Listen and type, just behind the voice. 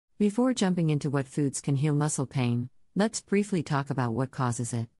Before jumping into what foods can heal muscle pain, let's briefly talk about what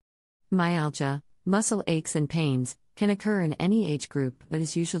causes it. Myalgia, muscle aches and pains, can occur in any age group but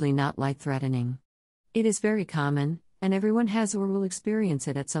is usually not life-threatening. It is very common, and everyone has or will experience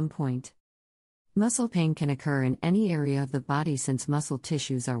it at some point. Muscle pain can occur in any area of the body since muscle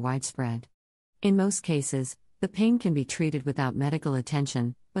tissues are widespread. In most cases, the pain can be treated without medical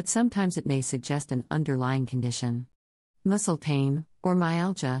attention, but sometimes it may suggest an underlying condition. Muscle pain, or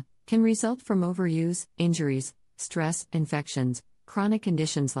myalgia, can result from overuse, injuries, stress, infections, chronic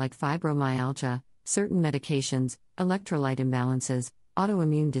conditions like fibromyalgia, certain medications, electrolyte imbalances,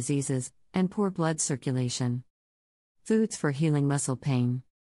 autoimmune diseases, and poor blood circulation. Foods for healing muscle pain.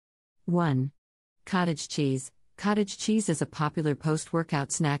 1. Cottage cheese. Cottage cheese is a popular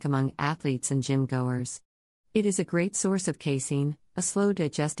post-workout snack among athletes and gym goers. It is a great source of casein, a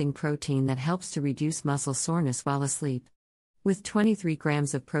slow-digesting protein that helps to reduce muscle soreness while asleep. With 23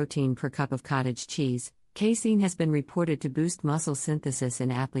 grams of protein per cup of cottage cheese, casein has been reported to boost muscle synthesis in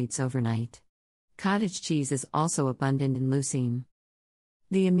athletes overnight. Cottage cheese is also abundant in leucine,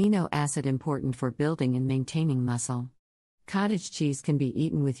 the amino acid important for building and maintaining muscle. Cottage cheese can be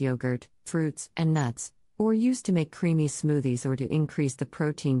eaten with yogurt, fruits, and nuts, or used to make creamy smoothies or to increase the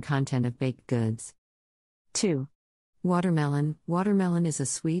protein content of baked goods. 2. Watermelon. Watermelon is a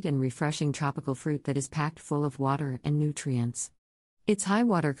sweet and refreshing tropical fruit that is packed full of water and nutrients. Its high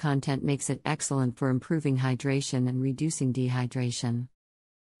water content makes it excellent for improving hydration and reducing dehydration,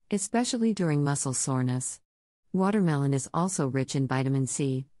 especially during muscle soreness. Watermelon is also rich in vitamin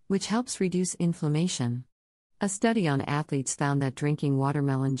C, which helps reduce inflammation. A study on athletes found that drinking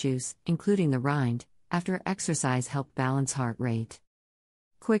watermelon juice, including the rind, after exercise helped balance heart rate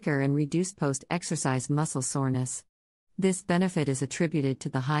quicker and reduce post-exercise muscle soreness. This benefit is attributed to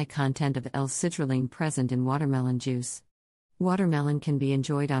the high content of L-citrulline present in watermelon juice. Watermelon can be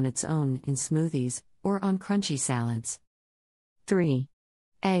enjoyed on its own, in smoothies, or on crunchy salads. 3.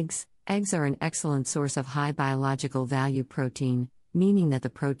 Eggs. Eggs are an excellent source of high biological value protein, meaning that the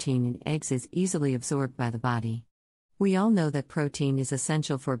protein in eggs is easily absorbed by the body. We all know that protein is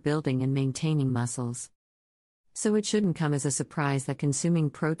essential for building and maintaining muscles. So it shouldn't come as a surprise that consuming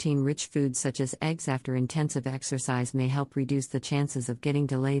protein-rich foods such as eggs after intensive exercise may help reduce the chances of getting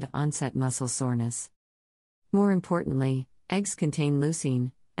delayed onset muscle soreness. More importantly, eggs contain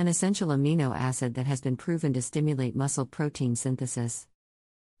leucine, an essential amino acid that has been proven to stimulate muscle protein synthesis.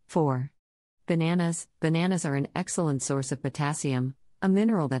 4. Bananas. Bananas are an excellent source of potassium, a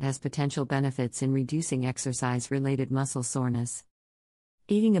mineral that has potential benefits in reducing exercise-related muscle soreness.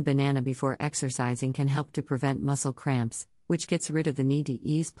 Eating a banana before exercising can help to prevent muscle cramps, which gets rid of the need to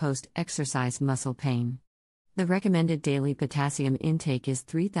ease post-exercise muscle pain. The recommended daily potassium intake is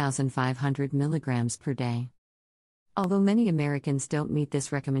 3,500 milligrams per day. Although many Americans don't meet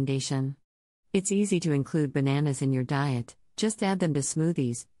this recommendation, it's easy to include bananas in your diet. Just add them to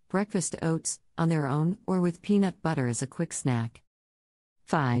smoothies, breakfast oats, on their own, or with peanut butter as a quick snack.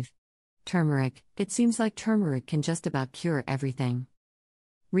 5. Turmeric. It seems like turmeric can just about cure everything.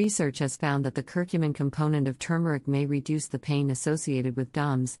 Research has found that the curcumin component of turmeric may reduce the pain associated with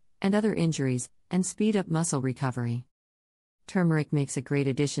DOMS and other injuries, and speed up muscle recovery. Turmeric makes a great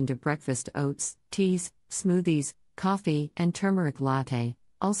addition to breakfast oats, teas, smoothies, coffee, and turmeric latte,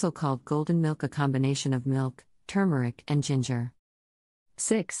 also called golden milk, a combination of milk, turmeric, and ginger.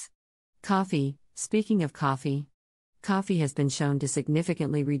 6. Coffee. Speaking of coffee, coffee has been shown to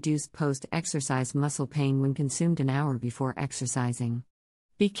significantly reduce post-exercise muscle pain when consumed an hour before exercising.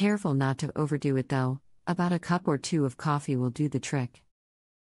 Be careful not to overdo it though, about a cup or two of coffee will do the trick.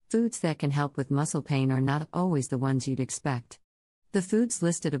 Foods that can help with muscle pain are not always the ones you'd expect. The foods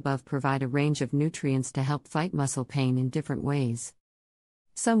listed above provide a range of nutrients to help fight muscle pain in different ways.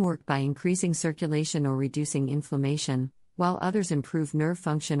 Some work by increasing circulation or reducing inflammation, while others improve nerve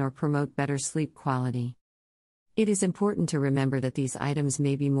function or promote better sleep quality. It is important to remember that these items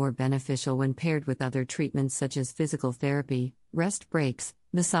may be more beneficial when paired with other treatments such as physical therapy, rest breaks,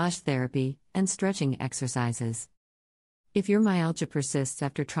 massage therapy, and stretching exercises. If your myalgia persists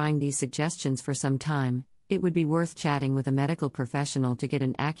after trying these suggestions for some time, it would be worth chatting with a medical professional to get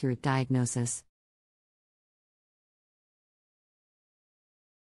an accurate diagnosis.